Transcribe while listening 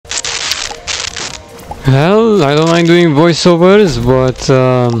Well, I don't mind doing voiceovers, but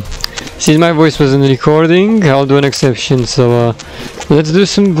since my voice wasn't recording, I'll do an exception. So let's do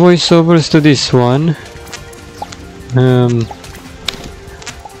some voiceovers to this one.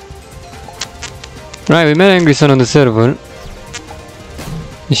 Right, we met Angry Sun on the server.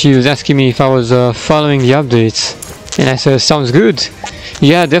 She was asking me if I was following the updates, and I said, sounds good.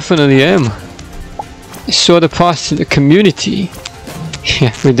 Yeah, definitely am. I saw the post in the community.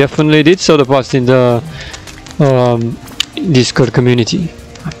 Yeah, we definitely did saw the post in the Discord community.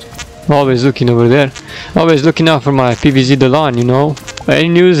 Always looking over there. Always looking out for my PVZ the lawn, you know. Any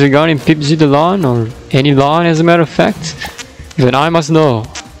news regarding PVZ the lawn, or any lawn as a matter of fact, then I must know.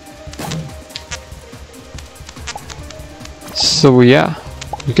 So yeah,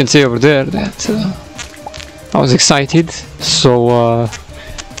 you can see over there that I was excited. So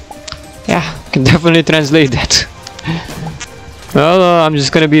yeah, I can definitely translate that. Well, I'm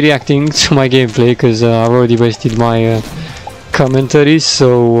just gonna be reacting to my gameplay because I've already wasted my commentary,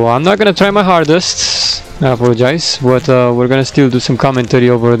 so I'm not gonna try my hardest. I apologize, but we're gonna still do some commentary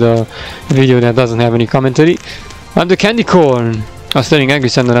over the video that doesn't have any commentary. I'm the candy corn. I was telling Angry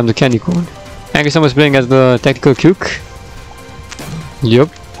Sun that I'm the candy corn. Angry Sun was playing as the tactical cuke. Yup.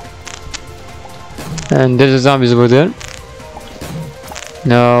 And there's the zombies over there.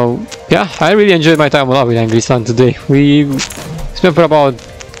 Now, yeah, I really enjoyed my time a lot with Angry Sun today. We spent for about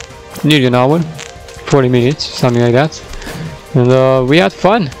nearly an hour, 40 minutes, something like that. And we had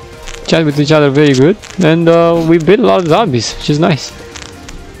fun. Chat with each other very good. And we beat a lot of zombies, which is nice.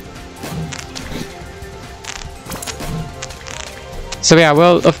 So yeah,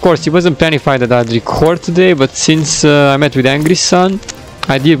 well, of course, it wasn't planified that I'd record today, but since I met with Angry Sun,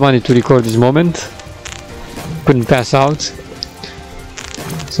 I did want to record this moment. Couldn't pass out.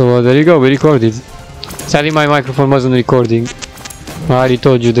 So there you go, we recorded. Sadly, my microphone wasn't recording. I already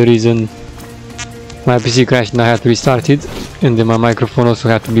told you the reason. My PC crashed and I had to restart it, and then my microphone also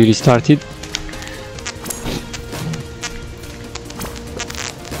had to be restarted.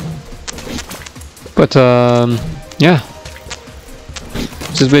 But yeah,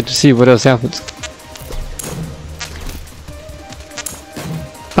 just wait to see what else happens.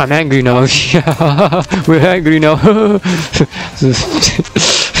 I'm angry now. Yeah, we're angry now.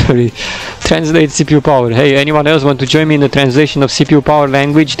 Sorry. Translate CPU power. Hey, anyone else want to join me in the translation of CPU power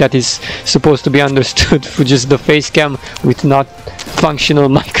language that is supposed to be understood for just the face cam with not functional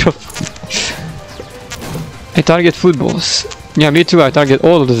microphone? I target footballs. Yeah, me too. I target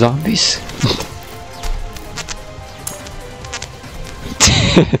all of the zombies.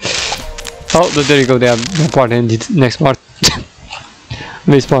 Oh, there you go. That part ended. Next part.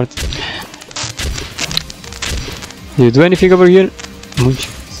 This part. Did you do anything over here?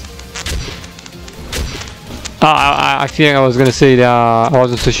 I think I was gonna say that I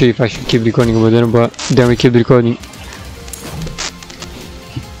wasn't so sure if I should keep recording over there, but then we keep recording.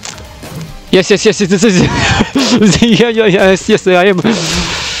 Yes, this is yes, I am.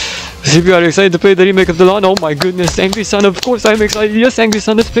 If you are excited to play the remake of the lawn, oh my goodness, Angry Sun, of course I'm excited. Yes, Angry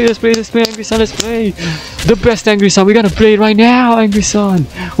Sun, let's play, Angry Sun, let's play. The best Angry Sun, we gotta play right now, Angry Sun.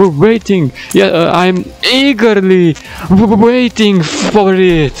 We're waiting. Yeah, I'm eagerly waiting for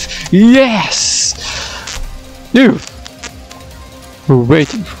it. Yes! Dude, we're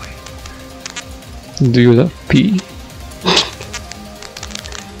waiting for it. Do you love P?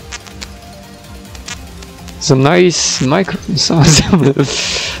 Some nice microphone sounds.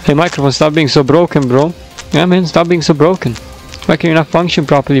 Hey, microphone, stop being so broken, bro. Yeah, man, stop being so broken. Why can you not function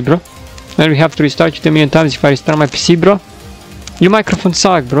properly, bro? Then we have to restart you 10 million times if I restart my PC, bro. Your microphone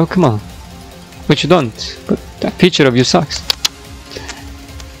sucks, bro, come on. But you don't. But that picture of you sucks.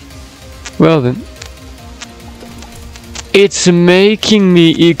 Well then. It's making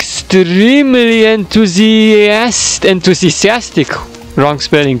me extremely enthusiastic. Wrong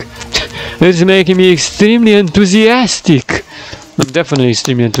spelling. It's making me extremely enthusiastic. I'm definitely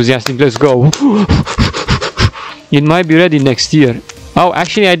extremely enthusiastic. Let's go. It might be ready next year. Oh,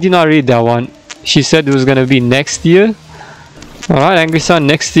 actually, I did not read that one. She said it was gonna be next year. Alright, Angry Sun,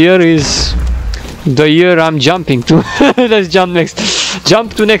 next year is the year I'm jumping to. Let's jump next.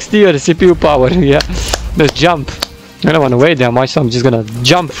 Jump to next year, CPU power. Yeah, let's jump. I don't want to wait that much, so I'm just gonna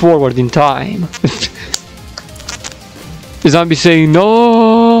jump forward in time. The zombie saying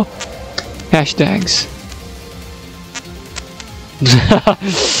no. Hashtags.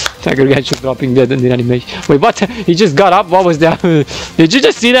 Angry Gensher dropping dead in the animation. Wait, what? He just got up? What was that? Did you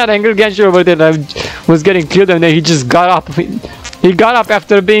just see that Angry Gensher over there that was getting killed and then he just got up? He got up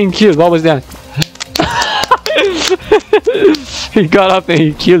after being killed. What was that? He got up and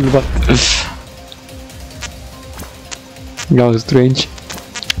he killed, but that was strange.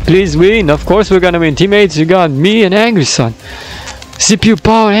 Please win. Of course we're gonna win. Teammates, you got me and Angry Sun. CPU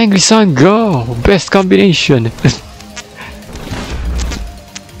power, Angry Sun, go! Best combination.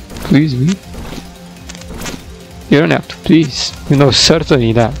 Please win. You don't have to, please. You know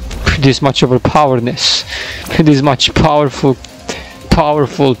certainly that this much overpoweredness, this much powerful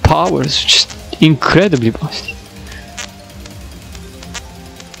powers, just incredibly busty.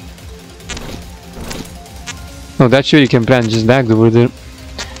 Oh, that's sure you can plan just back over there.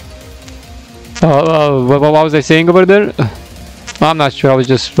 What was I saying over there? I'm not sure. I was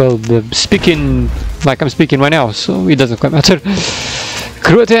just speaking like I'm speaking right now, so it doesn't quite matter.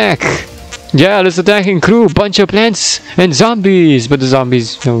 Crew attack! Yeah, let's attack in crew. Bunch of plants and zombies, but the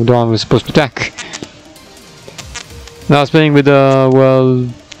zombies, you know, the one was supposed to attack. Now I was playing with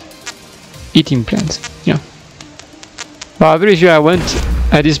eating plants. Yeah. Well, I'm pretty sure I went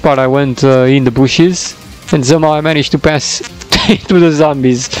at this part. I went in the bushes, and somehow I managed to pass through the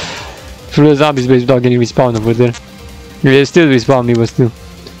zombies base without getting respawned over there. They still respawn me, but still.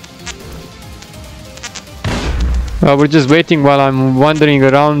 We're just waiting while I'm wandering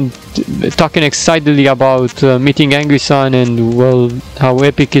around, talking excitedly about meeting Angry Sun and, well, how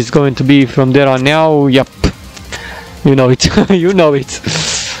epic it's going to be from there on now. Yup. You know it. You know it.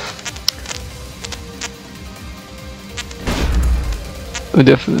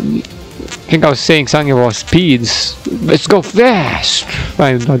 Definitely. I think I was saying something about speeds. Let's go fast!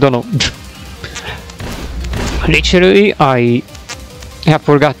 I don't know. Literally, I have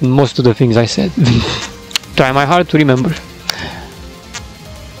forgotten most of the things I said. Try my hard to remember.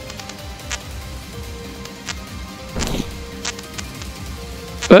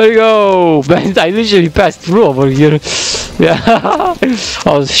 There you go! I literally passed through over here. Yeah,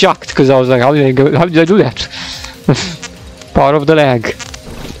 I was shocked because I was like, how did I do that? Power of the lag.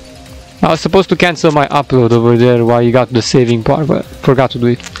 I was supposed to cancel my upload over there while you got the saving part, but forgot to do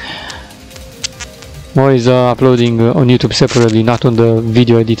it. Always uploading on YouTube separately, not on the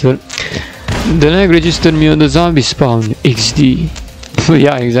video editor. The lag registered me on the zombie spawn. XD.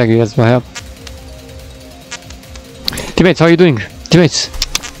 Yeah, exactly, that's what happened. Teammates, how are you doing? Teammates,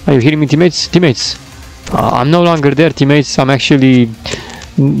 are you hearing me, teammates? Teammates, I'm no longer there, teammates. I'm actually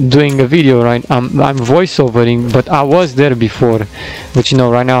doing a video, right? I'm voiceovering, but I was there before. But you know,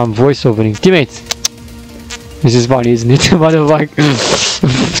 right now I'm voiceovering. Teammates, this is funny, isn't it? What the fuck?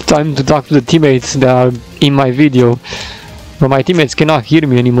 Time to talk to the teammates that are in my video. But my teammates cannot hear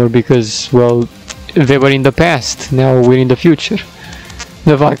me anymore because, well, they were in the past. Now we're in the future.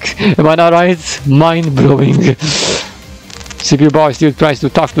 The fuck? Am I not right? Mind-blowing. CPU Power still tries to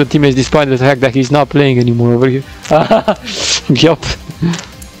talk to the teammates despite the fact that he's not playing anymore over here. Yup.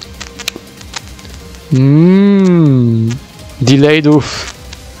 Delayed, oof.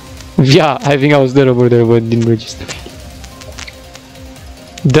 Yeah, I think I was there over there, but didn't register.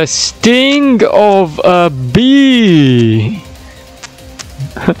 The sting of a bee.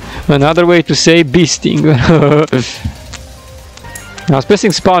 Another way to say bee sting. I was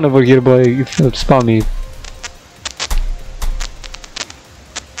pressing spawn over here, but it failed to spawn me.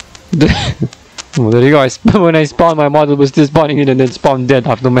 Oh, there you go. When I spawned, my model was still spawning in and then spawned dead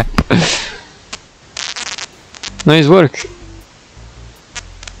off the map. Nice work.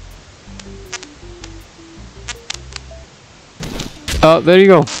 There you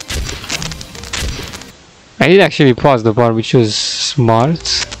go. I did actually pause the part, which was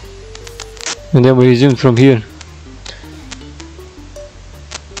smart. And then we resumed from here.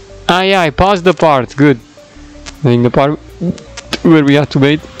 Ah yeah, I paused the part, good. I think the part where we have to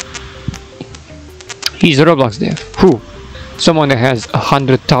wait. He's a Roblox dev. Who? Someone that has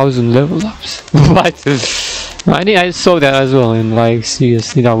 100,000 level ups. What? I saw that as well, and like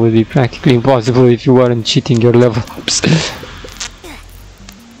seriously, that would be practically impossible if you weren't cheating your level ups.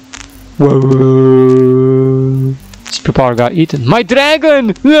 Whoa! Superpower got eaten. My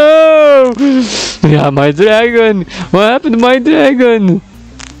dragon! No! Yeah, my dragon! What happened to my dragon?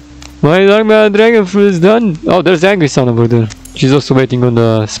 My dragon fruit is done. Oh, there's Angry Sun over there. She's also waiting on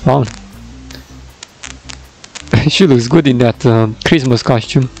the spawn. She looks good in that Christmas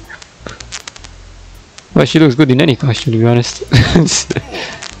costume. Well, she looks good in any costume, to be honest.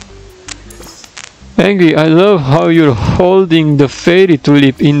 Angry, I love how you're holding the fairy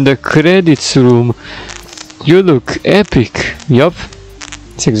tulip in the credits room. You look epic. Yup.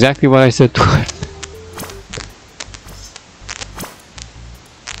 That's exactly what I said to her.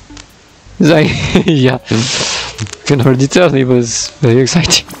 Like, yeah. You can already tell it was very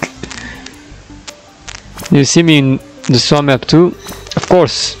exciting. You see me in the swamp map too? Of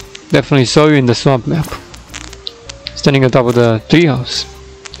course. Definitely saw you in the swamp map. Standing on top of the treehouse.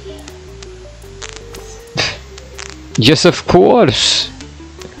 Yes, of course.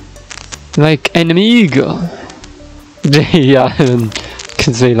 Like an amigo. Yeah,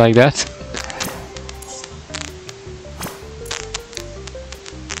 can say like that.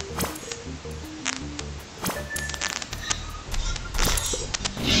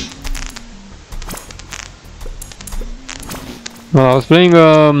 Well, I was playing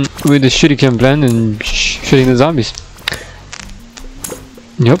with the shuriken plan and shooting the zombies.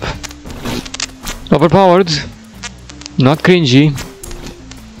 Yup. Overpowered. Not cringy.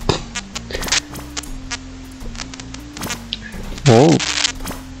 Oh.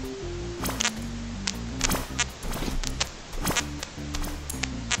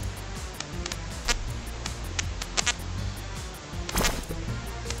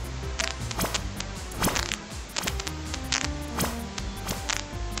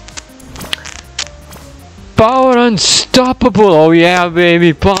 Power unstoppable. Oh yeah,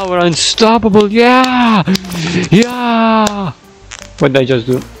 baby. Power unstoppable. Yeah. Yeah. What did I just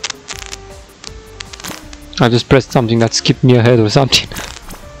do? I just pressed something that skipped me ahead or something.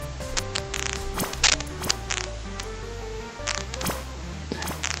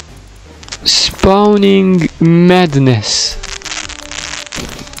 Spawning madness.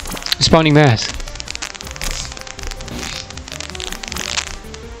 Spawning mass.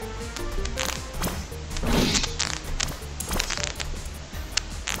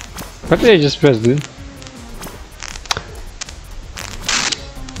 What did I just press, dude?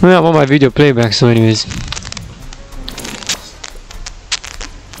 Well, I'm on my video playback, so anyways.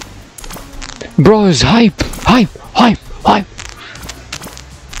 Bros, hype! Hype! Hype! Hype!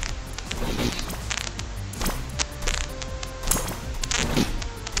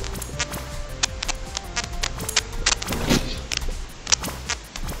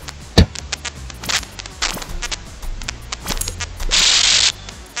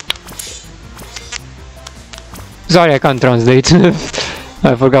 Sorry, I can't translate.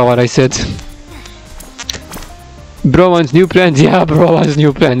 I forgot what I said. Bro wants new plans. Yeah, bro wants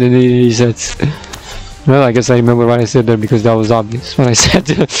new plans, and he said. Well, I guess I remember what I said there because that was obvious what I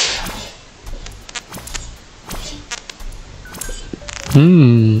said.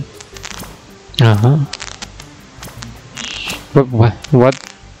 But what?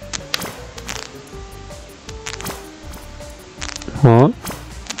 Huh?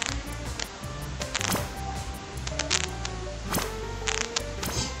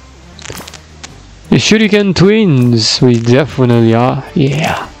 The Shuriken twins, we definitely are,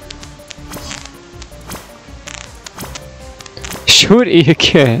 yeah.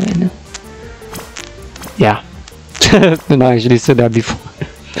 Shuriken! Yeah. And I actually said that before.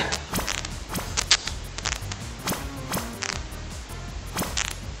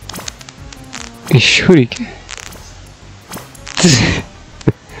 A Shuriken.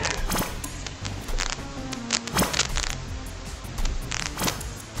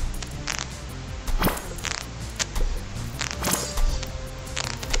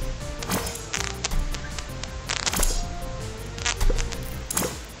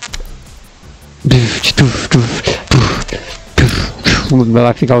 Well,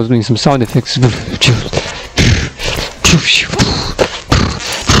 I think I was doing some sound effects.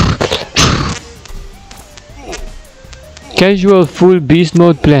 Casual full beast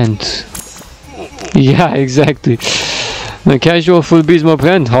mode plant. Yeah, exactly. The casual full beast mode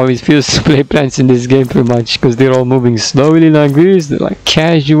plant, how it feels to play plants in this game pretty much, because they're all moving slowly like this. They're like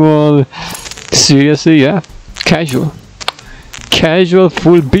casual. Seriously, yeah. Casual. Casual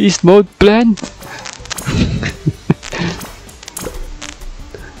full beast mode plant.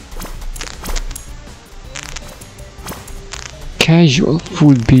 Casual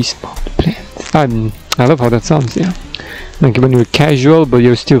full beast mode plant. I love how that sounds, yeah. Like when you're casual but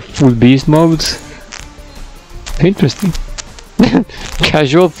you're still full beast mode. Interesting.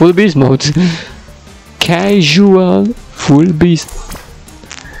 Casual full beast mode. Casual full beast.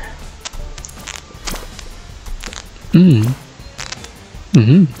 We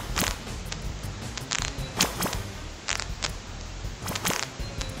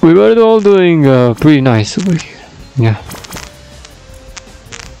were all doing pretty nice over here. Yeah.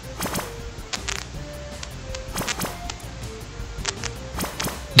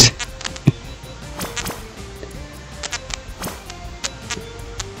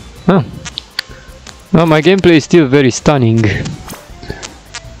 Huh. Well, my gameplay is still very stunning.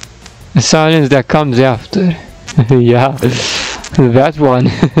 The silence that comes after. Yeah, that one.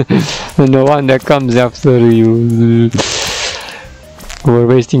 And the one that comes after you were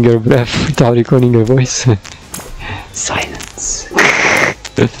wasting your breath without recording your voice. Silence.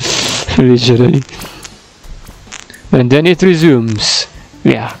 Literally. And then it resumes.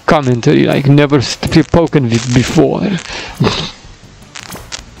 Yeah, commentary like never spoken before.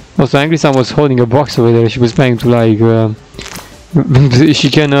 Also, Angry Sam was holding a box over there. She was trying to like, she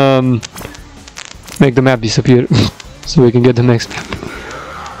can make the map disappear, so we can get the next map.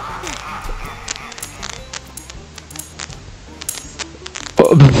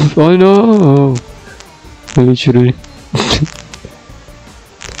 Oh no! Literally.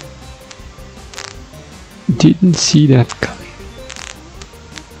 Didn't see that coming.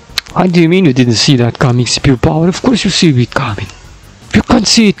 What do you mean you didn't see that coming, CPU Power? Of course you see it coming. You can't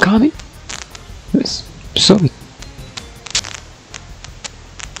see it coming. Yes, sorry.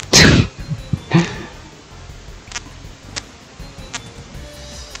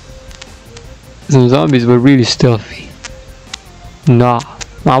 Some zombies were really stealthy. Nah,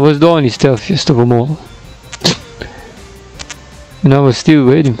 I was the only stealthiest of them all. And I was still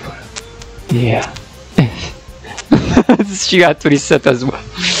waiting for it. Yeah. She got to reset as well.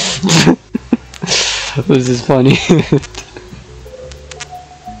 This is funny.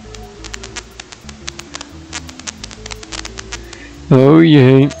 Oh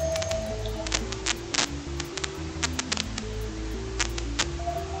yeah.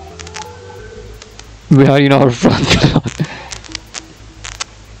 We are in our front.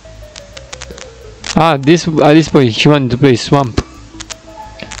 At this point she wanted to play Swamp.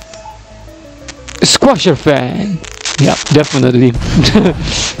 Squasher fan. Yeah, definitely.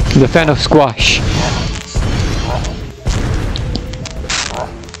 The fan of squash.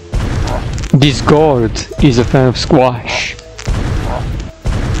 This god is a fan of squash.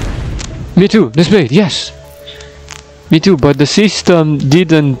 Me too, let's play it, yes. Me too, but the system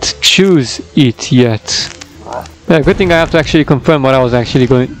didn't choose it yet. Yeah, good thing I have to actually confirm what I was actually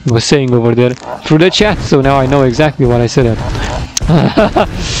saying over there through the chat, so now I know exactly what I said.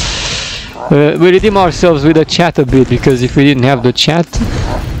 We redeem ourselves with the chat a bit, because if we didn't have the chat,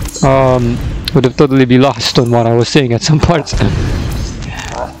 would have totally be lost on what I was saying at some parts.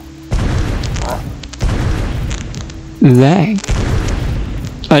 Lag.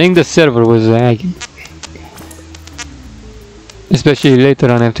 I think the server was lagging. Especially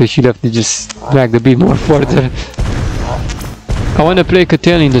later on after she left, it just dragged a bit more further. I want to play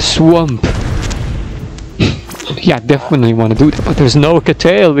CETAIN in the swamp. Yeah, definitely want to do that, but there's no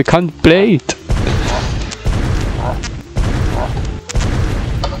CETAIN, we can't play it.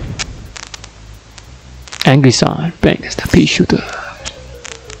 Angry Son, Brainz the pea shooter.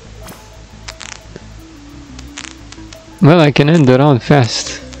 Well, I can end the round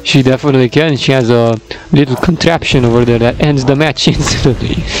fast. She definitely can. She has a little contraption over there that ends the match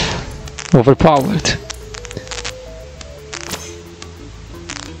instantly. Overpowered.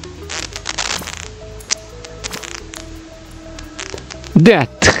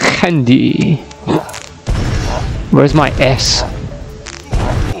 That handy. Where's my S?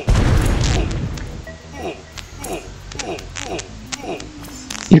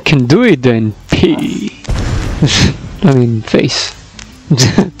 You can do it then, P. I mean, face.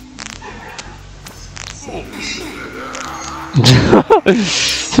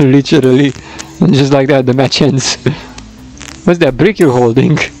 Literally, just like that, the match ends. What's that brick you're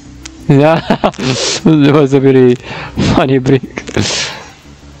holding? Yeah, it was a very funny brick.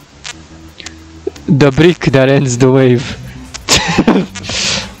 The brick that ends the wave.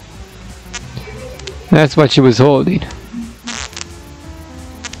 That's what she was holding.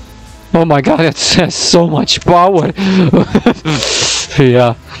 Oh my god, that has so much power.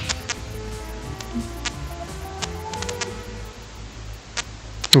 Yeah.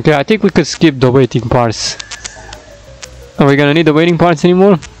 Okay, I think we could skip the waiting parts. Are we gonna need the waiting parts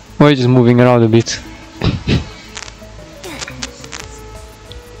anymore? Or are we just moving around a bit?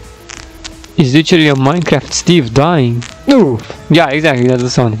 Is literally a Minecraft Steve dying. No! Yeah, exactly, that's the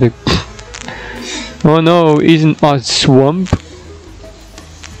sound effect. Oh no, isn't a swamp?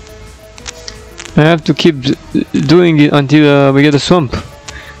 I have to keep doing it until we get a swamp.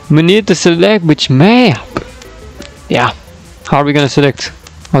 We need to select which map. Yeah. How are we gonna select?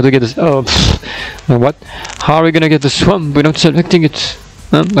 How to get this? Oh, what? How are we gonna get the swamp without selecting it?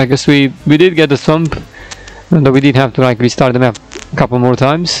 I guess we did get the swamp, and we did have to like restart the map a couple more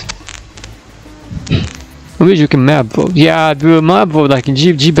times. I wish you can map vote. Yeah, do a map vote like in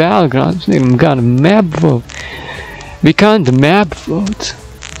G Battlegrounds. We got a map vote. We can't map vote.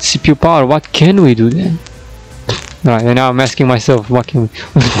 CPU Power, what can we do then? Alright, and now I'm asking myself, what can we...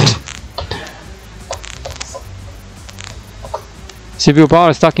 CPU Power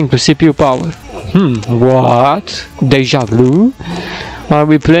is talking to CPU Power. What? Deja vu? Are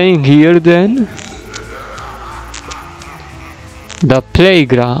we playing here then? The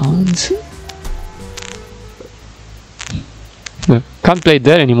playgrounds. No, can't play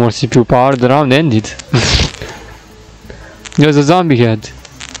there anymore, CPU Power, the round ended. There's a zombie head.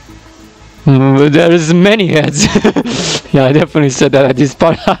 There is many heads. Yeah, I definitely said that at this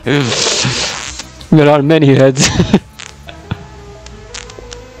part. There are many heads.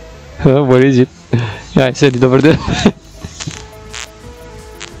 Where is it? Yeah, I said it over there.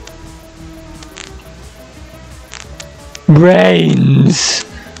 Brainz.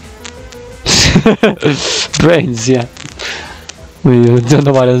 Brainz, yeah. We don't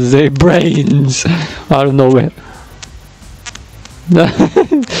know what to say. Brainz. Out of nowhere.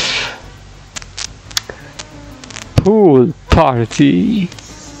 Pool party.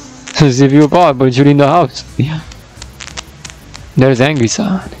 If you power, but you're in the house. Yeah. There's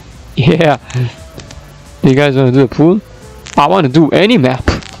Angry-san. Yeah. You guys want to do a pool? I want to do any map.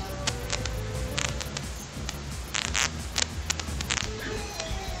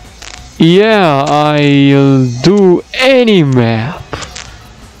 Yeah, I'll do any map.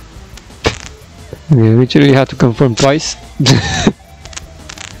 We literally have to confirm twice.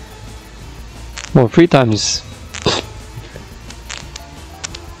 Well, 3 times.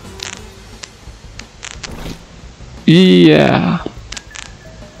 Yeah.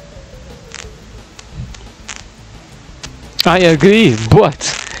 I agree, but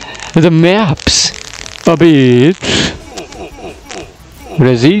the maps a bit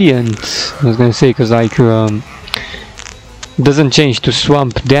resilient. I was gonna say, because like doesn't change to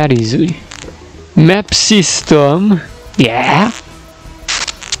swamp that easily. Map system, yeah.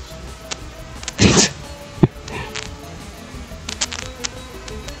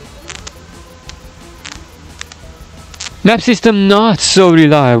 Map system not so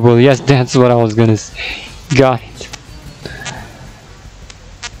reliable. Yes, that's what I was gonna say. Got it.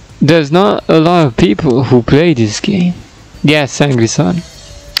 There's not a lot of people who play this game. Yes, Angry-san.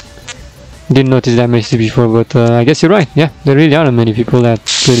 Didn't notice that message before, but I guess you're right. Yeah, there really aren't many people that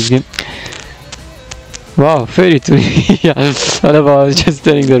play this game. Wow, fairy tulip. Yeah, I was just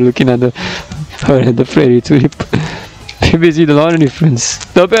standing there looking at the fairy tulip. BBC, the laundry friends.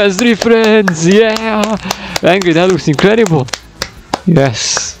 The best reference, yeah! Angry, that looks incredible.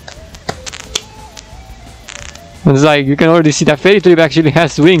 Yes. It's like, you can already see that fairy tulip actually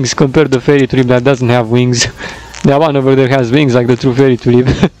has wings compared to the fairy tulip that doesn't have wings. That one over there has wings like the true fairy tulip.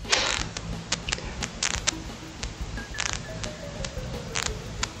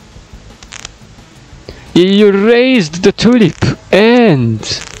 You raised the tulip and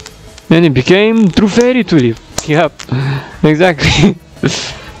then it became true fairy tulip. Yep, exactly.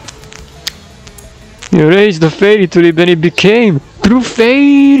 You raised the fairy tulip and it became true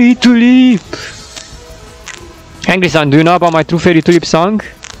fairy tulip. Angry-san, do you know about my true fairy tulip song?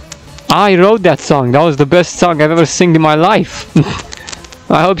 I wrote that song. That was the best song I've ever sung in my life.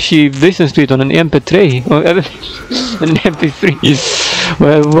 I hope she listens to it on an MP3 or an MP3.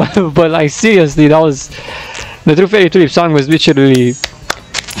 well, but like seriously, that was the true fairy tulip song was literally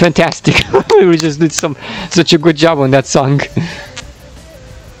fantastic. We just did such a good job on that song.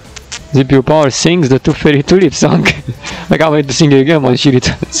 CPU Power sings the true fairy tulip song. I can't wait to sing it again when she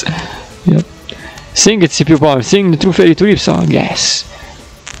returns. Yep. Sing it, CPU Power. Sing the true fairy tulip song. Yes.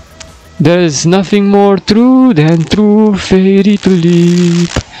 There's nothing more true than true fairy tulip.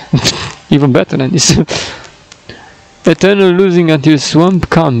 Even better than this. Eternal losing until swamp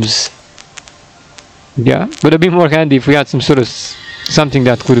comes. Yeah, would have been more handy if we had some sort of something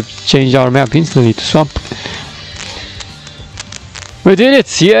that could have changed our map instantly to swamp. We did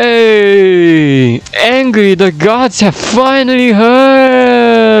it! Yay! Angry, the gods have finally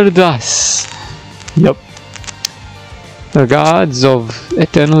heard us! Yep. The gods of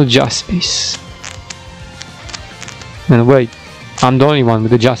eternal justice. And wait, I'm the only one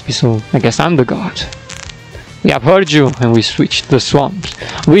with the justice, so I guess I'm the god. We have heard you, and we switched the swamps.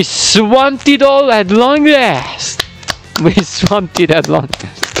 We swamped it all at long last! We swamped it at long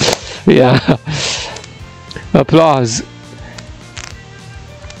last. Yeah. Applause.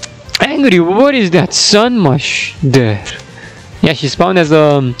 Angry, what is that sun mush there? Yeah, she spawned as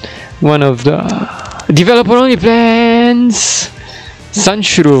one of the developer only plants.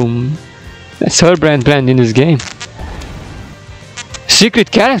 Sunshroom. That's her brand plant in this game.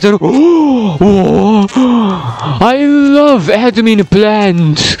 Secret character. Oh, I love admin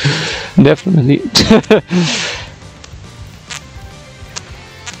plant. Definitely.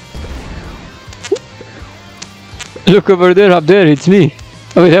 Look over there, up there, it's me.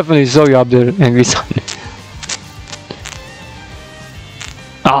 I definitely saw you up there, Angry-san.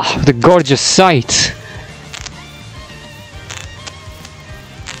 Ah, the gorgeous sight.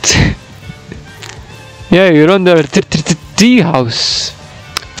 Yeah, you're on the tea house.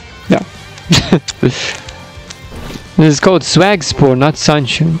 Yeah. This is called Swag Spore, not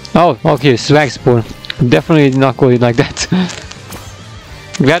Sunshine. Oh, okay, Swag Spore. Definitely not call it like that.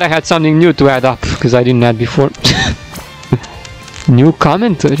 Glad I had something new to add up, because I didn't add before. New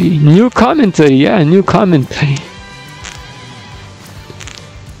commentary, yeah, new commentary.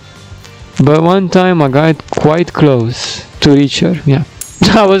 But one time I got quite close to reach her, yeah.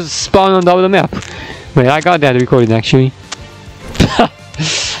 I was spawned on top of the map. Wait, I got that recorded actually.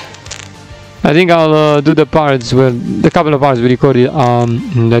 I think I'll do the parts where, the couple of parts we recorded,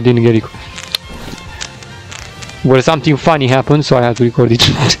 that didn't get recorded. Where something funny happened, so I had to record it.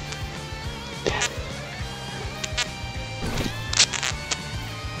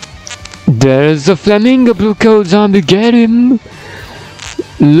 There's a flamingo blue coat zombie, get him!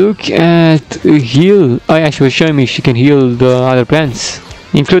 Look at heal. Oh yeah, she was showing me she can heal the other plants,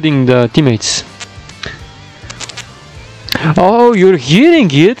 including the teammates. Oh, you're healing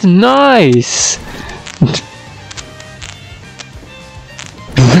it? Nice!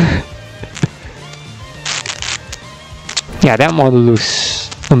 Yeah, that model looks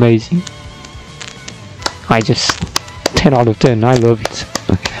amazing. I just 10 out of 10, I love it.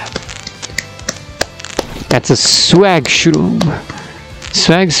 That's a swag shroom.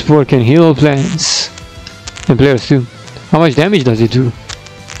 Swag spore can heal plants and players too. How much damage does it do?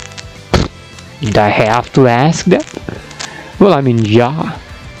 Did I have to ask that? Well, I mean, yeah.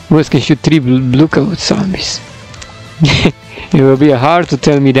 Worst can shoot 3 blue coat zombies. It will be hard to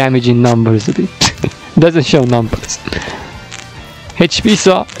tell me damage in numbers a bit. Doesn't show numbers. HP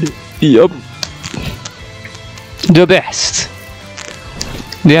saw. Yup. The best.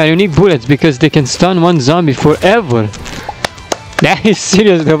 They are unique bullets because they can stun one zombie forever. That is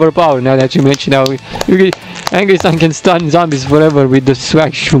seriously overpowered now that you mention how Angry Sun can stun zombies forever with the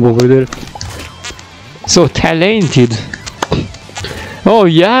swag shroom over there. So talented. Oh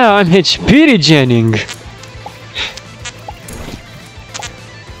yeah, I'm HP regening.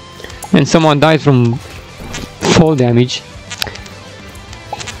 And someone died from fall damage.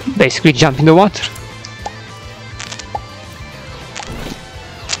 Basically jump in the water.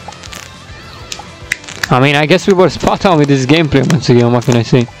 I mean, I guess we were spot on with this gameplay once again, what can I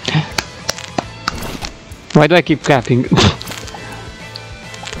say? Why do I keep clapping?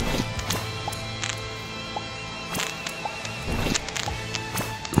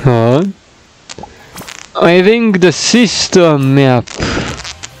 I think the system map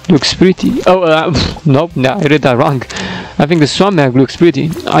looks pretty. Oh, nope, no, I read that wrong. I think the swamp map looks pretty.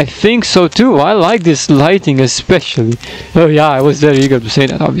 I think so too. I like this lighting especially. Oh yeah, I was very eager to say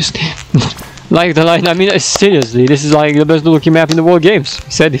that, obviously. Like the light, I mean, seriously, this is like the best looking map in the world games. I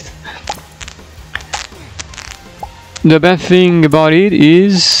said it. The bad thing about it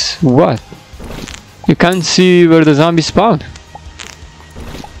is what? You can't see where the zombies spawn.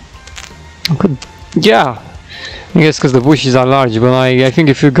 Yeah, I guess because the bushes are large, but like, I think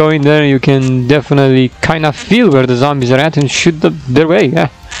if you go in there, you can definitely kind of feel where the zombies are at and shoot their way. Yeah,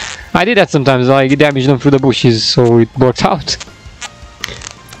 I did that sometimes. Like, damage them through the bushes, so it worked out.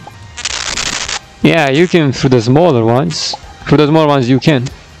 Yeah, you can through the smaller ones. For the smaller ones, you can.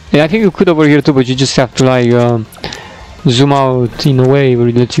 Yeah, I think you could over here too, but you just have to like zoom out in a way where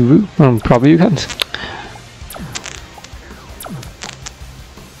it lets you. Probably you can't.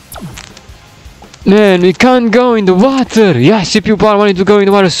 Man, we can't go in the water! Yeah, CPU Power wanted to go in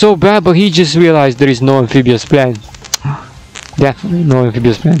the water so bad, but he just realized there is no amphibious plant. Definitely no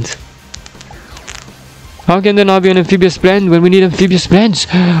amphibious plant. How can there not be an amphibious plant when we need amphibious plants?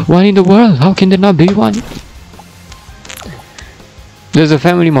 One in the world, how can there not be one? There's a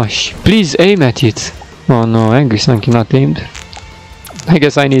family mush. Please aim at it. Oh no, Angry Sun cannot aim. I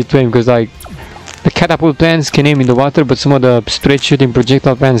guess I need to aim because like the catapult plants can aim in the water, but some of the straight shooting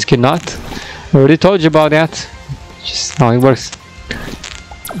projectile plants cannot. I already told you about that. Just how it works.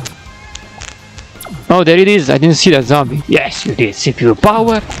 Oh, there it is. I didn't see that zombie. Yes, you did. CPU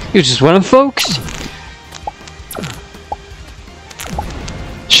power. You just weren't focused.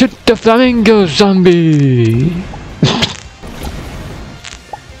 Shoot the flamingo zombie.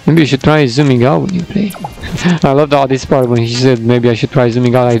 Maybe you should try zooming out when you play. I loved all this part when he said maybe I should try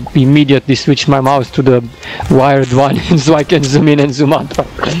zooming out. I immediately switched my mouse to the wired one so I can zoom in and zoom out.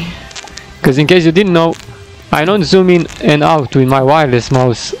 Because in case you didn't know, I don't zoom in and out with my wireless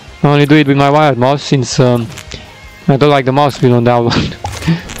mouse. I only do it with my wired mouse since I don't like the mouse wheel on that one.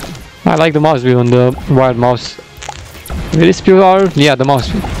 I like the mouse wheel on the wired mouse. Will this be our? Yeah, the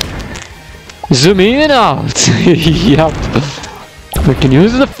mouse wheel. Zoom in and out. Yup. We can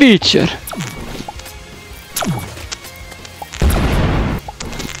use the feature.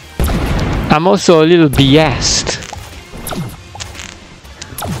 I'm also a little biased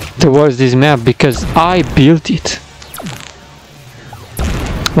towards this map because I built it.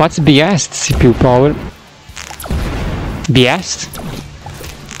 What's biased, CPU Power? Biased?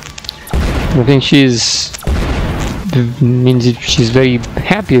 I think she's very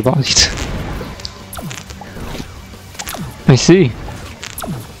happy about it. I see.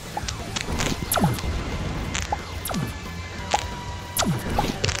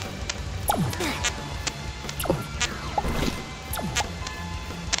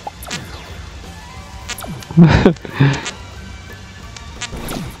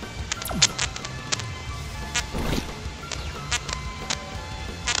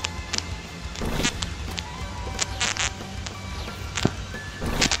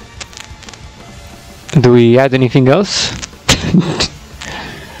 Do we add anything else?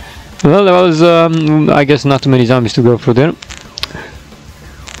 Well, there was, I guess, not too many zombies to go through there.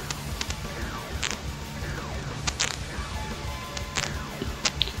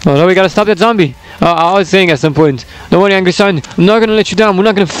 Oh no, we gotta stop that zombie! I was saying at some point, don't worry, Angry Son, I'm not gonna let you down, we're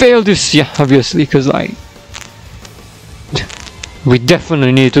not gonna fail this! Yeah, obviously, because, like, we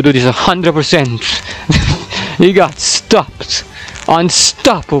definitely need to do this 100%! He got stopped!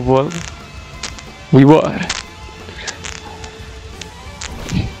 Unstoppable! We were.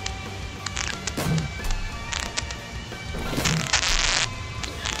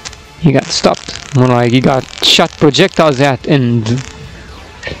 He got stopped. More like he got shot projectiles at and,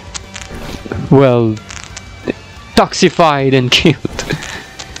 well, toxified and killed.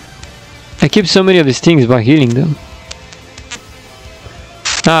 I keep so many of these things by healing them.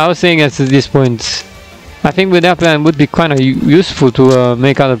 I was saying at this point, I think with that plan would be kind of useful to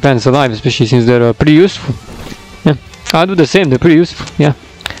make other plants alive, especially since they're pretty useful. Yeah, I'll do the same, they're pretty useful, yeah.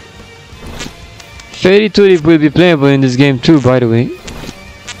 Fairy Tulip will be playable in this game too, by the way.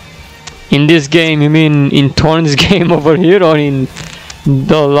 In this game, you mean in Thorn's game over here, or in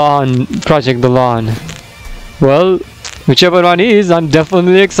the lawn, Project the Lawn? Well, whichever one is, I'm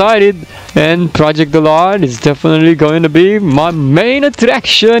definitely excited, and Project the Lawn is definitely going to be my main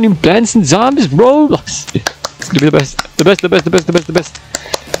attraction in Plants and Zombies Roblox. It's gonna be the best, the best, the best, the best, the best, the best.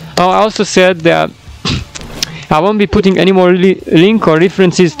 Oh, I also said that I won't be putting any more link or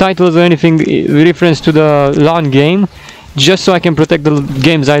references, titles or anything reference to the Lawn game, just so I can protect the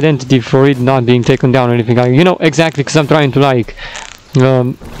game's identity for it not being taken down or anything like, you know, exactly, because I'm trying to like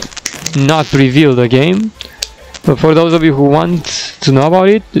not reveal the game. But for those of you who want to know about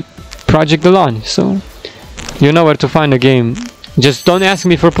it, Project the Lawn, so you know where to find the game. Just don't ask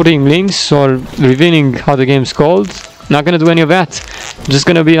me for putting links or revealing how the game's called. Not gonna do any of that. Just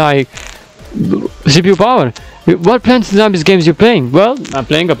gonna be like, CPU power. What Plants and Zombies games you playing? Well, I'm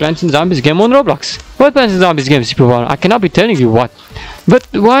playing a Plants and Zombies game on Roblox. What Plants and Zombies game, CPU power? I cannot be telling you what. But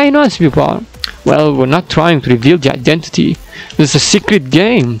why not, CPU power? Well, we're not trying to reveal the identity. It's a secret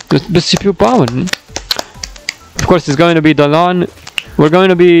game. The CPU power. Of course, it's going to be the Lawn. We're going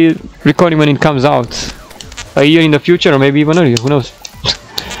to be recording when it comes out. A year in the future, or maybe even earlier, who knows.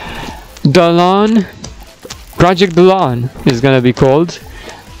 The Lawn, Project the Lawn is gonna be called.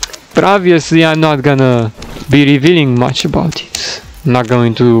 But obviously I'm not gonna be revealing much about it. I'm not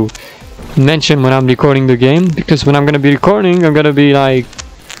going to mention when I'm recording the game, because when I'm gonna be recording, I'm gonna be like,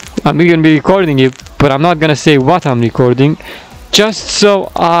 I'm gonna be recording it, but I'm not gonna say what I'm recording, just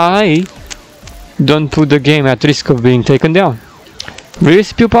so I don't put the game at risk of being taken down. Really,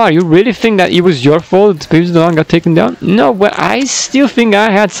 CPU power, you really think that it was your fault Previous Lawn got taken down? No, but I still think I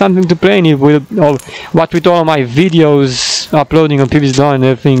had something to play in it with what with all my videos uploading on Previous Lawn and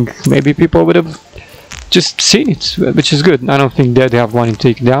everything. Maybe people would have just seen it, which is good. I don't think that they have one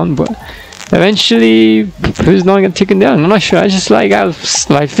taken down, but eventually Previous Lawn got taken down. I'm not sure, I just like have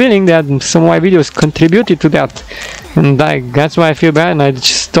like feeling that some of my videos contributed to that, and like that's why I feel bad, and I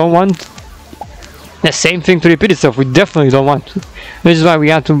just don't want the same thing to repeat itself. We definitely don't want to. This is why we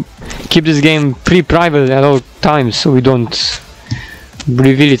have to keep this game pretty private at all times, so we don't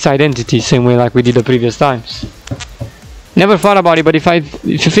reveal its identity same way like we did the previous times. Never thought about it, but if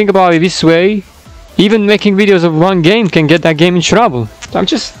you think about it this way, even making videos of one game can get that game in trouble. I'm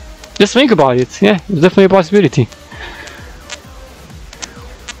just think about it. Yeah, it's definitely a possibility.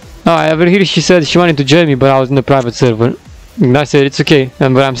 Oh, over here she said she wanted to join me, but I was in the private server. And I said it's okay,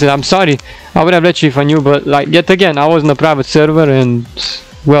 but I'm saying I'm sorry. I would have let you if I knew, but like yet again, I was in a private server, and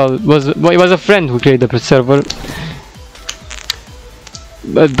well, it was a friend who created the server.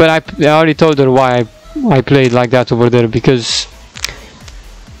 But I already told her why I played like that over there, because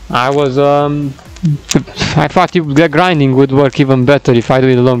I was I thought the grinding would work even better if I do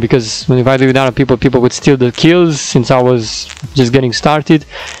it alone, because if I do it with other people, people would steal the kills since I was just getting started.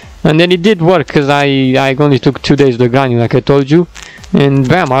 And then it did work, because I only took 2 days of the grinding, like I told you, and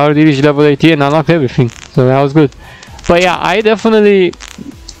bam, I already reached level 80 and unlocked everything, so that was good. But yeah, I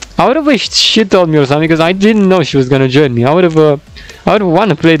I would have wished she told me or something, because I didn't know she was gonna join me. I would have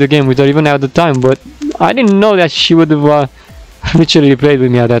wanted to play the game with her even at the time, but I didn't know that she would have literally played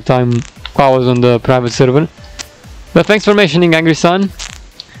with me at that time while I was on the private server. But thanks for mentioning, Angry Sun.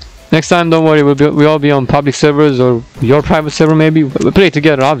 Next time, don't worry, we'll all be on public servers or your private server maybe. We'll play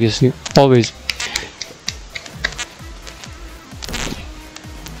together, obviously, always.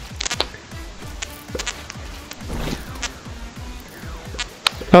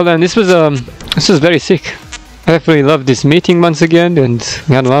 Well then, this was very sick. I definitely loved this meeting once again, and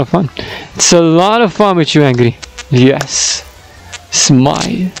we had a lot of fun. It's a lot of fun with you, Angry. Yes.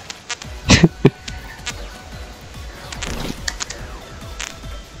 Smile.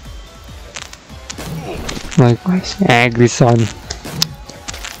 Likewise, Angry Sun.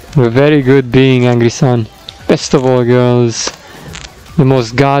 You're very good being, Angry Sun. Best of all girls. The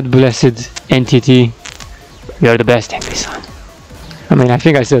most God-blessed entity. You're the best, Angry Sun. I mean, I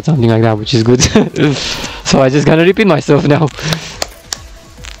think I said something like that, which is good. So I just gotta repeat myself now.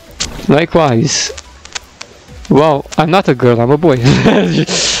 Likewise. Wow, I'm not a girl, I'm a boy.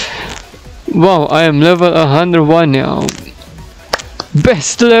 Wow, I am level 101 now.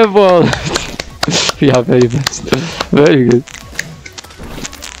 Best level! Yeah, very best. Very good.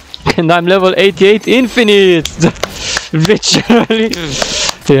 And I'm level 88 infinite! Literally.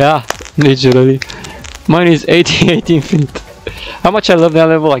 Yeah, literally. Mine is 88 infinite. How much I love that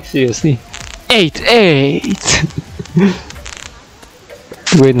level, like seriously. 8.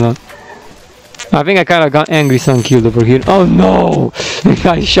 Wait no. I think I kinda got Angry Sun killed over here. Oh no!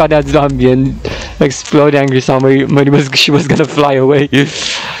 I shot that zombie and exploded Angry Sun when she was gonna fly away.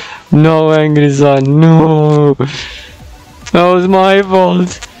 No, Angry Sun, no! That was my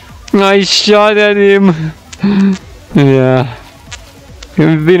fault. I shot at him. Yeah. I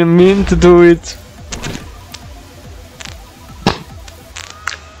didn't mean to do it.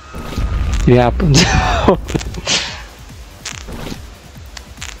 It happened.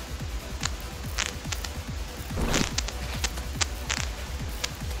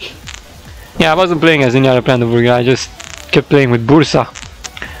 Yeah, I wasn't playing as any other Planetburger, I just kept playing with Bursa.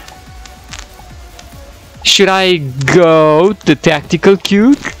 Should I go to Tactical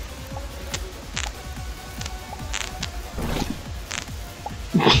Cuke?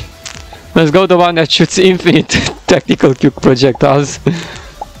 Let's go the one that shoots infinite Tactical Cuke projectiles.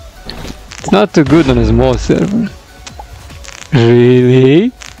 It's not too good on a small server.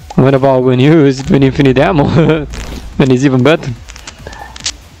 Really? What about when you use it with infinite ammo? Then it's even better.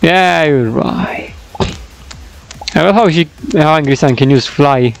 Yeah, you're right. I love how Angry Sun can use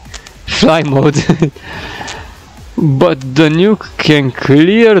fly mode. But the nuke can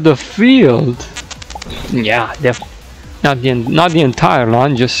clear the field. Yeah, definitely. Not the entire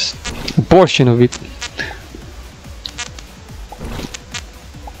lawn, just a portion of it.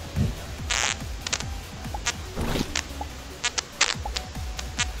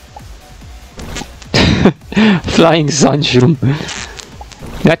 Flying sunshroom.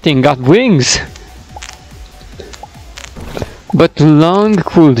 That thing got wings. But long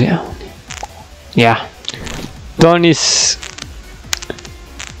cooldown. Yeah. Donis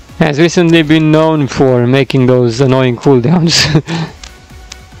has recently been known for making those annoying cooldowns.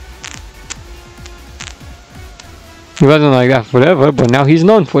 He wasn't like that forever, but now he's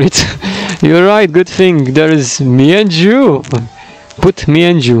known for it. You're right, good thing there is me and you. Put me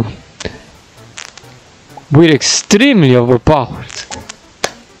and you. We're extremely overpowered.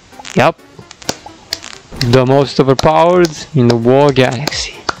 Yep. The most overpowered in the war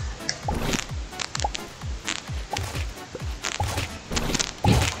galaxy.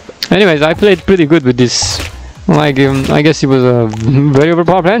 Anyways, I played pretty good with this. Like, I guess he was a very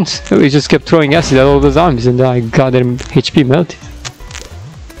overpowered Brainz. We just kept throwing acid at all the zombies and I got their HP melted.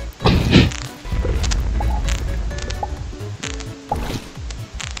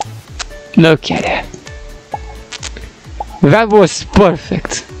 Look at it. That was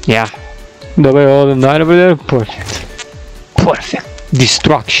perfect. Yeah. The way all them died over there, perfect. Perfect.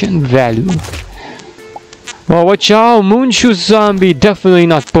 Destruction value. Well, watch out, Moonshoes zombie, definitely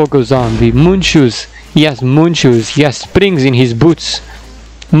not Poco zombie. Moonshoes, yes, Moonshoes, he has springs in his boots.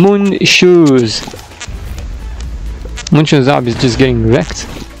 Moonshoes. Moonshoes zombie is just getting wrecked.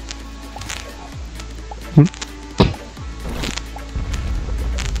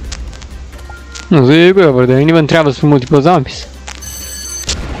 No, really good over there, and even travels for multiple zombies.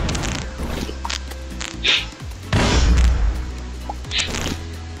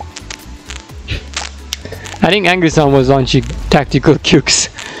 I think Angry Sun was launching tactical cukes.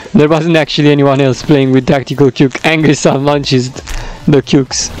 There wasn't actually anyone else playing with tactical cuke. Angry Sun launches the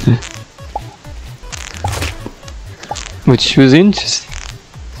cukes. Which was interesting.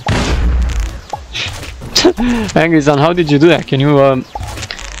 Angry Son, how did you do that? Can you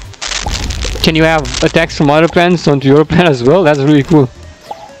have attacks from other plants onto your plant as well? That's really cool.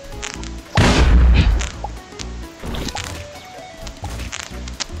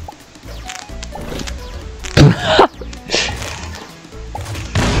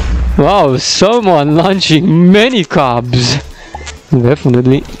 Wow, someone launching many cobs.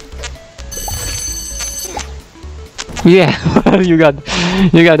 Definitely. Yeah, you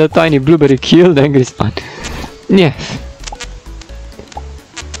got a tiny blueberry killed, Angry Son. Yes.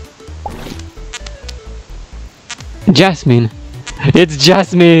 Jasmine. It's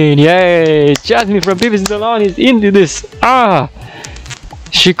Jasmine! Yay! Jasmine from previous Salon is into this. Ah!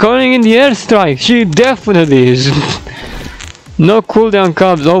 She calling in the airstrike. She definitely is. No cooldown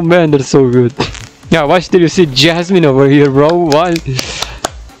cobs. Oh man, they're so good. Yeah, watch till you see Jasmine over here, bro. What?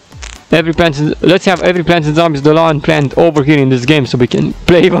 Every plant. Let's have every Plants and Zombies the lawn plant over here in this game so we can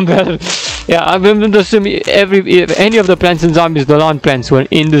play even better. Yeah, I'm assuming if any of the Plants and Zombies the lawn plants were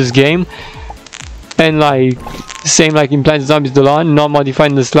in this game, and like same like in Plants and Zombies the lawn, not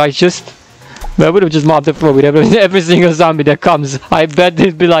modified in the slightest, but I would have just mobbed the floor with every single zombie that comes. I bet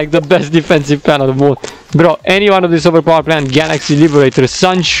it'd be like the best defensive plan of the world. Bro, any one of these overpowered plants, Galaxy Liberator,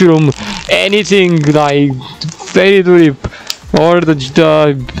 Sunshroom, anything like Fairy Tulip, or the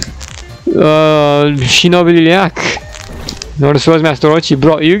Shinobi Liliac, or the Swordmaster Orochi,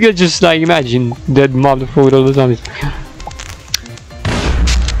 bro, you can just like imagine that mob the floor with all the zombies.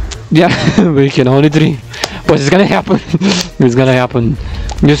 Yeah, we can only dream. But it's gonna happen. It's gonna happen.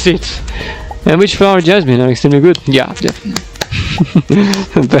 You see it. And which flower Jasmine are extremely good. Yeah, definitely.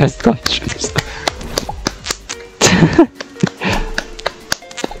 Best contrast.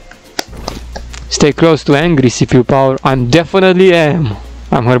 Stay close to Angry CPU Power. I'm definitely am.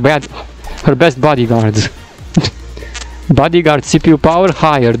 I'm her best bodyguard. Bodyguard CPU Power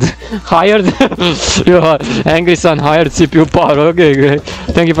hired. Hired? Yeah, Angry Son hired CPU Power. Okay, great.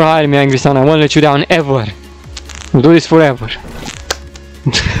 Thank you for hiring me, Angry Son. I won't let you down ever. We'll do this forever.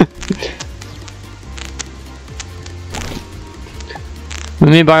 With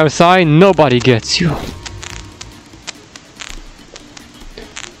me by your side, nobody gets you.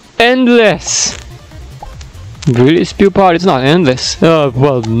 Endless! Really, CPU Power? It's not endless.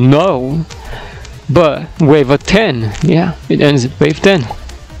 Well, no. But wave of 10. Yeah, it ends at wave 10.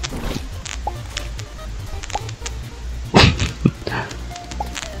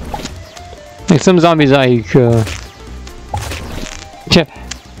 Like some zombies like yeah,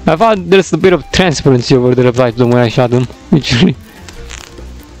 I thought there's a bit of transparency over there applied to them when I shot them. Literally.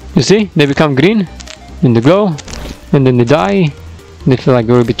 You see? They become green in the glow, and then they die. They feel like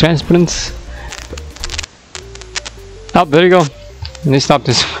they will be transparent. Oh, there you go. And they stop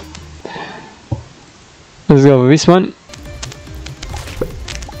this. Let's go with this one.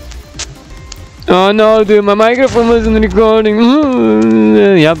 Oh no, dude, my microphone wasn't recording.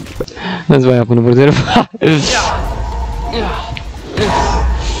 Yep, that's what happened over there.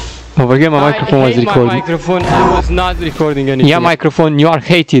 Over here, my microphone was recording. My microphone, I was not recording anything. Yeah, microphone, you are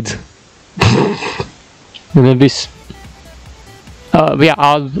hated. And then this. Yeah,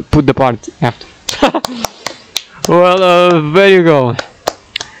 I'll put the part after. Well, there you go.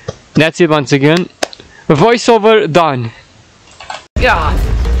 That's it once again. Voiceover done.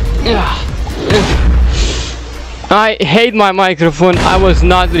 I hate my microphone. I was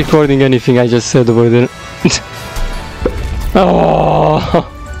not recording anything I just said over there. Oh.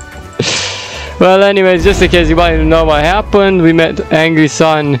 Well, anyways, just in case you wanted to know what happened, we met Angry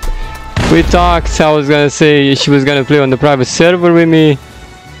Son. We talked. I was gonna say she was gonna play on the private server with me.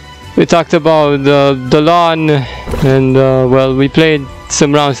 We talked about the lawn, and well, we played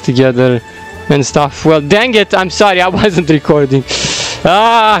some rounds together and stuff. Well, dang it, I'm sorry, I wasn't recording.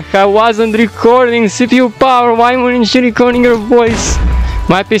 Ah, I wasn't recording. CPU Power, why weren't you recording your voice?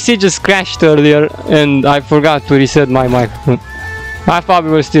 My PC just crashed earlier and I forgot to reset my microphone. I thought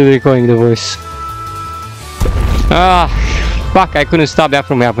we were still recording the voice. Ah, fuck, I couldn't stop that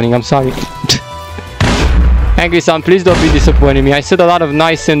from happening, I'm sorry. Angry Son, please don't be disappointing me. I said a lot of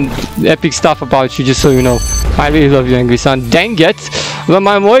nice and epic stuff about you, just so you know. I really love you, Angry Son. Dang it! But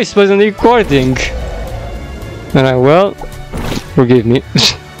my voice wasn't recording. Alright, well, forgive me.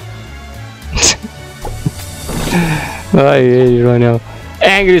 I hate you right now.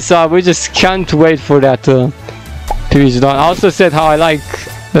 Angry Son, we just can't wait for that PvZ done. I also said how I like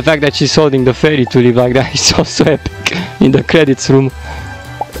the fact that she's holding the fairy tulip like that. It's also epic in the credits room.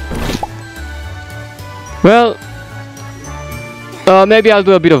 Well, maybe I'll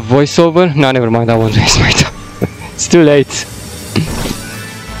do a bit of voiceover. No, never mind, I won't waste my time. It's too late.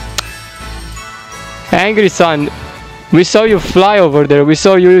 Angry Son, we saw you fly over there. We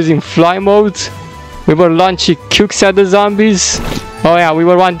saw you using fly mode. We were launching cukes at the zombies. Oh yeah, we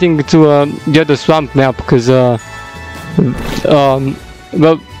were wanting to get the swamp map because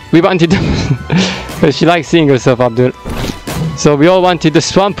well, we wanted because she likes seeing herself up there. So we all wanted the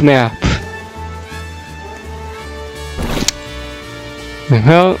swamp map.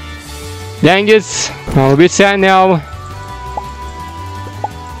 Well, dang it, I'm a bit sad now.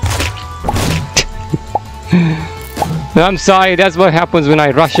 I'm sorry, that's what happens when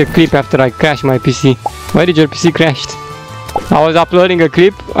I rush a clip after I crash my PC. Why did your PC crash? I was uploading a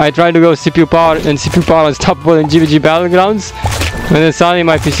clip, I tried to go CPU power and CPU power was top in GVG Battlegrounds, and then suddenly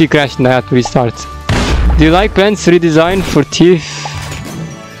my PC crashed and I had to restart. Do you like Plants redesign for Thief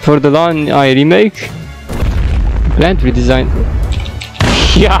for the Lawn I remake? Plant redesign?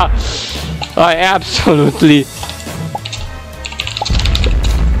 Yeah, I absolutely...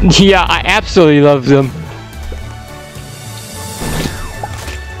 Yeah, I absolutely love them.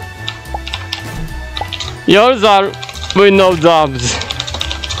 Yours are with no dubs.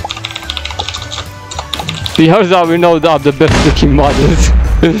 Yours are with no dub, the best looking models.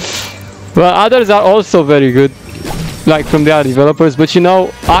 Well, others are also very good, like from the other developers, but you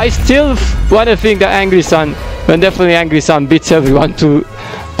know, I still want to think that Angry Sun, and definitely Angry Sun beats everyone to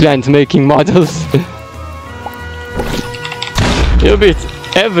plant making models. You beat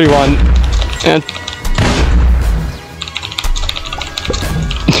everyone, and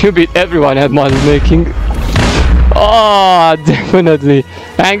you beat everyone at model making. Oh, definitely.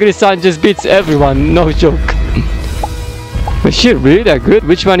 Angry Sun just beats everyone, no joke. But shit, really that good?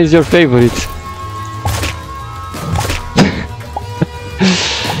 Which one is your favorite?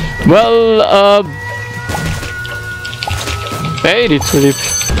 Well, hey, Tulip.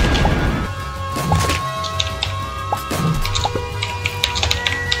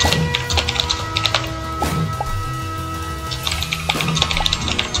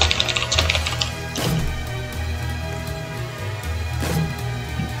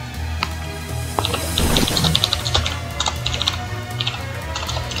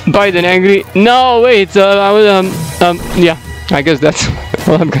 Biden angry? No, wait. I was yeah. I guess that's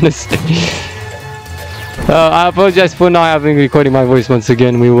all I'm gonna say. I apologize for not having recording my voice once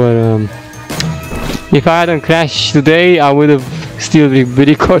again. We were if I hadn't crashed today, I would have still be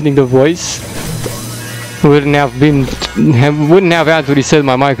recording the voice. Wouldn't have had to reset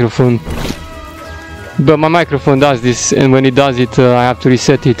my microphone. But my microphone does this, and when it does it, I have to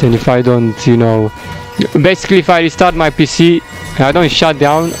reset it. And if I don't, you know, basically if I restart my PC, I don't shut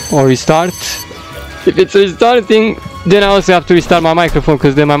down or restart. If it's restarting, then I also have to restart my microphone,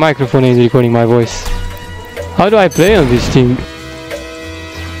 because then my microphone is recording my voice. How do I play on this thing?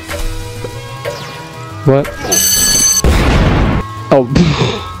 What? Oh.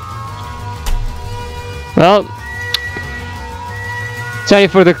 Well, sorry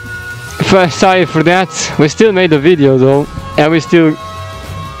for that. We still made the video though, and we still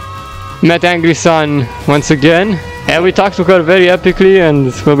met Angry Sun once again, and we talked to her very epically,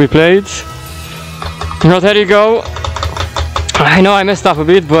 and well, we played. Well, there you go. I know I messed up a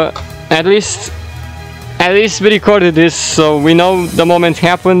bit, but at least we recorded this, so we know the moment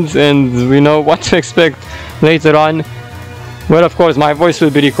happened and we know what to expect later on. Well, of course, my voice will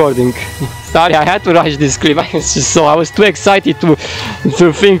be recording. Sorry, I had to rush this clip. I was too excited to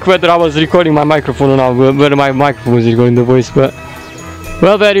think whether I was recording my microphone or not, whether my microphone was recording the voice, but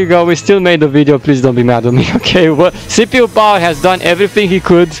well, there you go. We still made the video. Please don't be mad at me. Okay, well, CPU Power has done everything he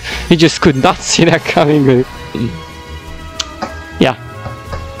could. He just could not see that coming. Yeah.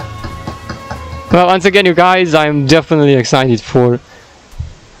 Well, once again, you guys, I'm definitely excited for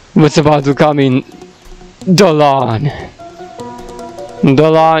what's about to come in the lawn.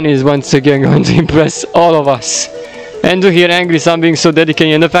 The lawn is once again going to impress all of us. And to hear Angry Sun being so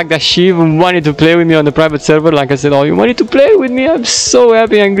dedicated, and the fact that she even wanted to play with me on the private server, like I said, oh, you wanted to play with me? I'm so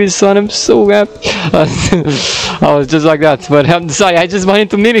happy, Angry Sun, I'm so happy. I was just like that, but I'm sorry, I just wanted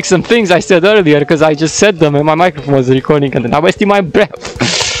to mimic some things I said earlier, because I just said them and my microphone was recording, and then I wasted my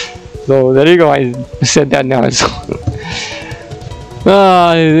breath. So there you go, I said that now as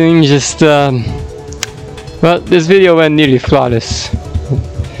well. I think just, well, this video went nearly flawless.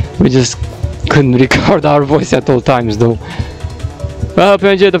 We just couldn't record our voice at all times though. Well, I hope you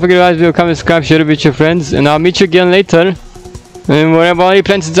enjoyed. Don't forget to like, video, comment, subscribe, share it with your friends, and I'll meet you again later. And wherever any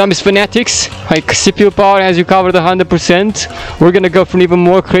Plants and Zombies fanatics, like CPU Power has you covered 100%. We're gonna go for even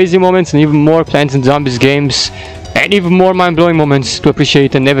more crazy moments and even more Plants and Zombies games, and even more mind-blowing moments to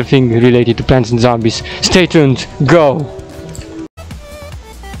appreciate, and everything related to Plants and Zombies. Stay tuned. Go!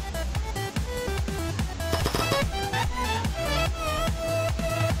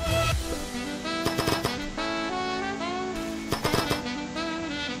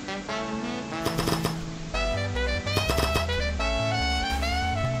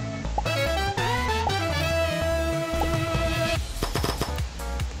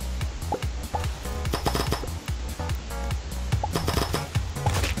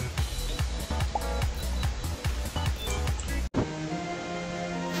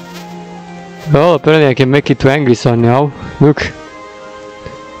 Oh, apparently I can make it to angry sun now. Look.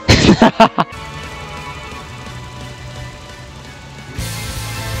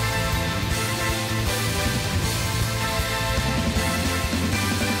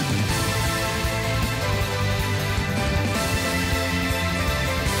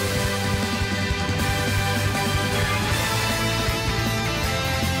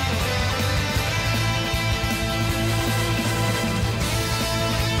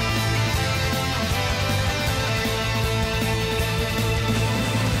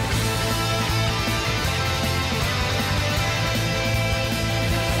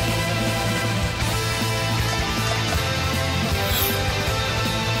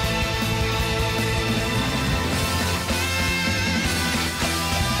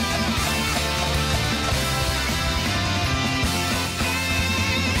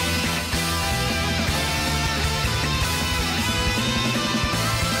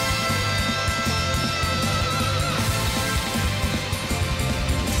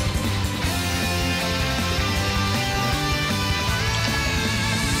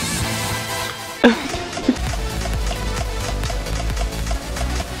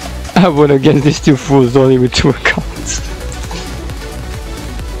 I won against these two fools only with 2 accounts.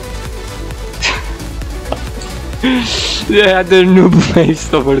 They had their noob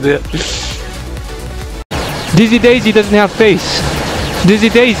face over there. Dizzy Daisy doesn't have face. Dizzy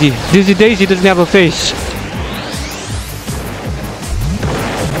Daisy doesn't have a face.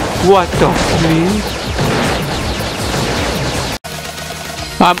 What the freak?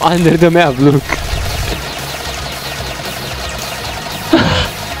 I'm under the map, look.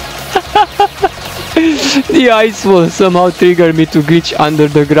 The ice wall somehow triggered me to glitch under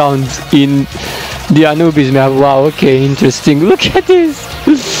the ground in the Anubis map. Wow, okay, interesting. Look at this.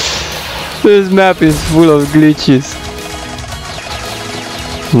 This map is full of glitches.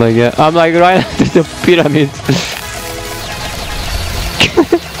 Like, I'm like right under the pyramid.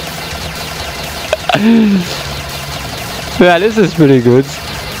 Yeah, this is pretty good.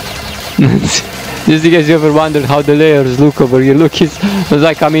 Just in case you ever wondered how the layers look over here. Look, it's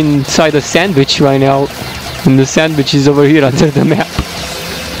like I'm inside a sandwich right now. And the sandwich is over here under the map.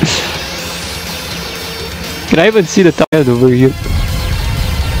 Can I even see the tile over here?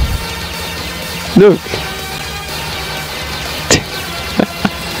 Look.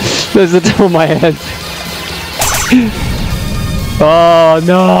 That's the top of my head. Oh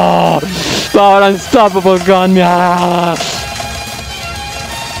no! Power unstoppable gun! Yeah.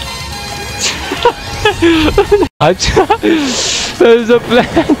 There's a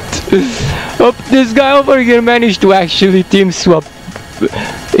plant. Oh, this guy over here managed to actually team swap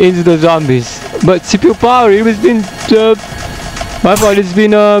into the zombies. But CPU power, it was been my fault, it's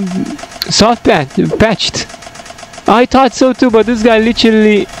been soft patched. I thought so too, but this guy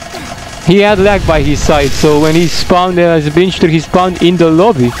literally, he had lag by his side, so when he spawned as a bench shooter, he spawned in the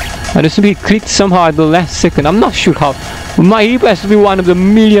lobby. And assume he clicked somehow at the last second. I'm not sure how. He has to be one of the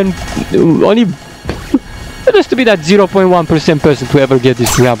million, only, it has to be that 0.1% person to ever get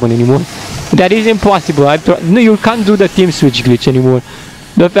this to happen anymore. That is impossible. No, you can't do the team switch glitch anymore.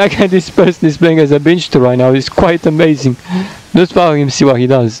 The fact that this person is playing as a bench shooter right now is quite amazing. Let's follow him, see what he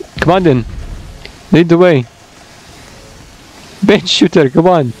does. Come on then. Lead the way. Bench shooter, come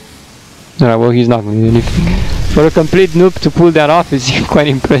on. Alright, well, he's not going to do anything. For a complete noob to pull that off is quite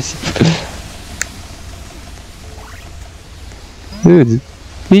impressive. Dude,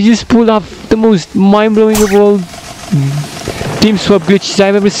 he just pulled off the most mind-blowing of all team swap glitches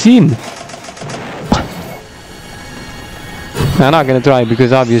I've ever seen. I'm not gonna try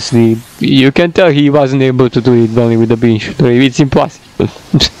because obviously you can tell he wasn't able to do it only with the bench shooter. It's impossible.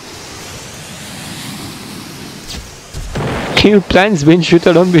 Kill plants, bench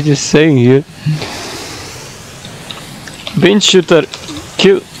shooter, don't be just saying here. Bench shooter,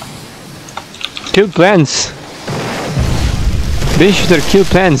 kill plants. Bench shooter, kill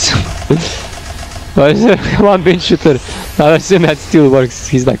plants. Come on, bench shooter. I assume that still works.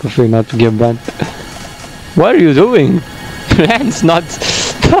 He's like afraid not to get banned. What are you doing? Plants, not.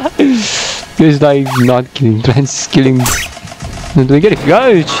 He's like not killing plants, killing. Do we get a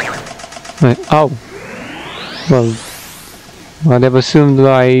gouge? Right. Ow. Well, I'd have assumed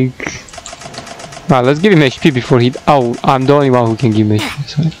like. Well, let's give him HP before he. Oh, I'm the only one who can give him HP.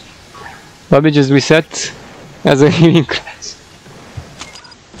 Sorry. Let me just reset as a healing class.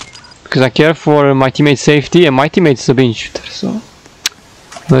 Because I care for my teammate's safety and my teammate's a bench shooter, so.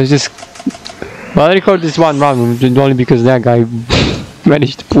 Let's just. Well, I record this one round only because that guy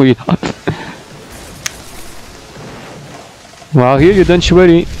managed to pull it off. Well, here you don't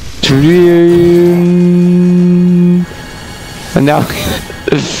worry. And now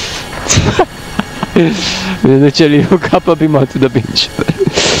We literally hook up him onto the bench.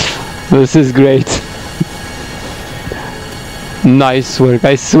 This is great. Nice work,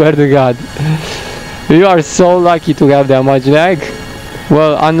 I swear to God. You are so lucky to have that much lag.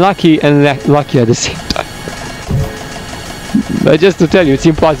 Well, unlucky and lucky at the same time. But just to tell you, it's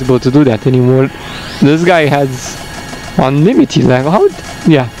impossible to do that anymore. This guy has unlimited lag. How?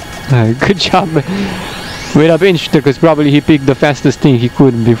 Yeah, good job with a bench shooter, because probably he picked the fastest thing he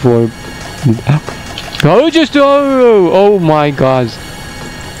could before. Oh my God,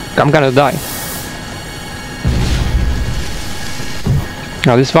 I'm gonna die.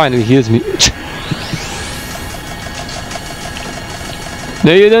 Oh, this finally heals me.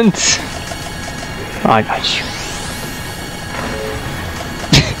 No, you don't. I got you.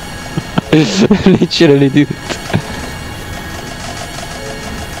 Literally, dude.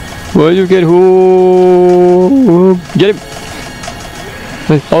 Where you get who? Get him!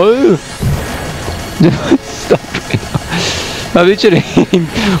 Oh! Stop! I'm literally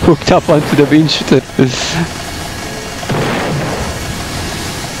hooked up onto the bench shooter.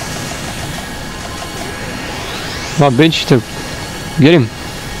 Oh, bench shooter. Get him!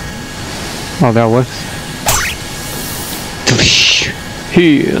 Oh, that works.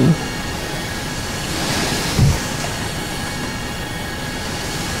 Heal.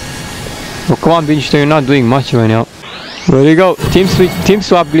 Oh, come on, bench shooter, you're not doing much right now. There you go. Team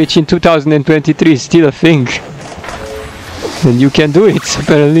swap glitch in 2023 is still a thing. And you can do it,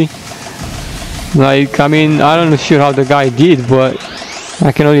 apparently. Like, I mean, I don't know sure how the guy did, but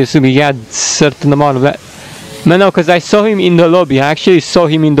I can only assume he had certain amount of that. No, because I saw him in the lobby. I actually saw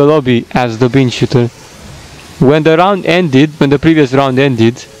him in the lobby as the bench shooter. When the round ended, when the previous round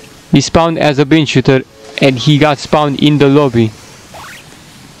ended, he spawned as a bench shooter and he got spawned in the lobby.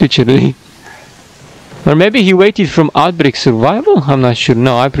 Literally. Or maybe he waited from Outbreak Survival? I'm not sure.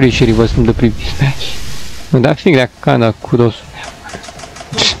 No, I'm pretty sure he was from the previous match. And I think that kinda could also happen.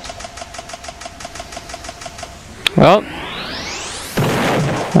 Well,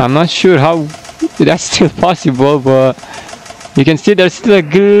 I'm not sure how that's still possible, but you can see there's still a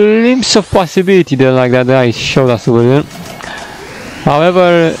glimpse of possibility there, like that guy showed us over there.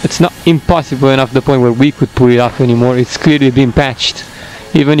 However, it's not impossible enough to the point where we could pull it off anymore. It's clearly been patched.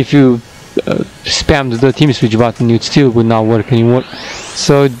 Even if you spammed the team switch button, it still would not work anymore.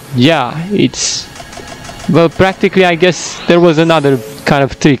 So yeah, it's, well, practically I guess there was another kind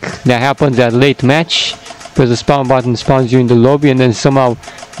of trick that happens at late match, because the spawn button spawns you in the lobby, and then somehow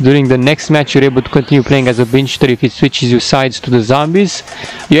during the next match you're able to continue playing as a bench shooter if it switches you sides to the zombies.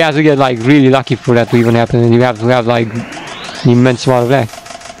 You have to get like really lucky for that to even happen, and you have to have like an immense amount of that,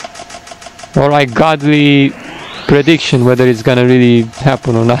 or like godly prediction whether it's gonna really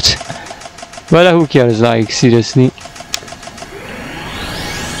happen or not. But who cares, like, seriously.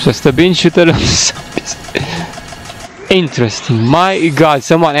 Just a bench shooter of zombies. Interesting. My God,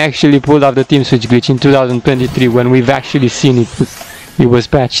 someone actually pulled off the team switch glitch in 2023 when we've actually seen it. It was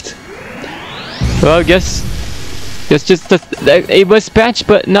patched. Well, I guess it's just it was patched,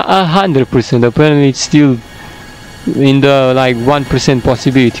 but not 100%. Apparently, it's still in the like 1%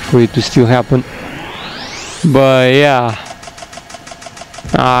 possibility for it to still happen. But yeah,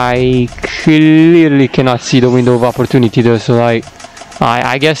 I clearly cannot see the window of opportunity there. So like,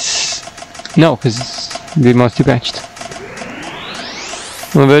 I guess no, because they must be patched.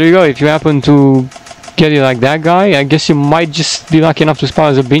 Well, there you go. If you happen to get it like that guy, I guess you might just be lucky enough to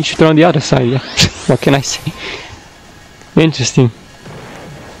spawn as a bench shooter on the other side. Yeah. What can I say? Interesting.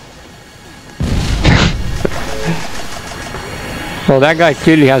 Well, that guy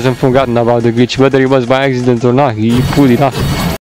clearly hasn't forgotten about the glitch, whether it was by accident or not. He pulled it off.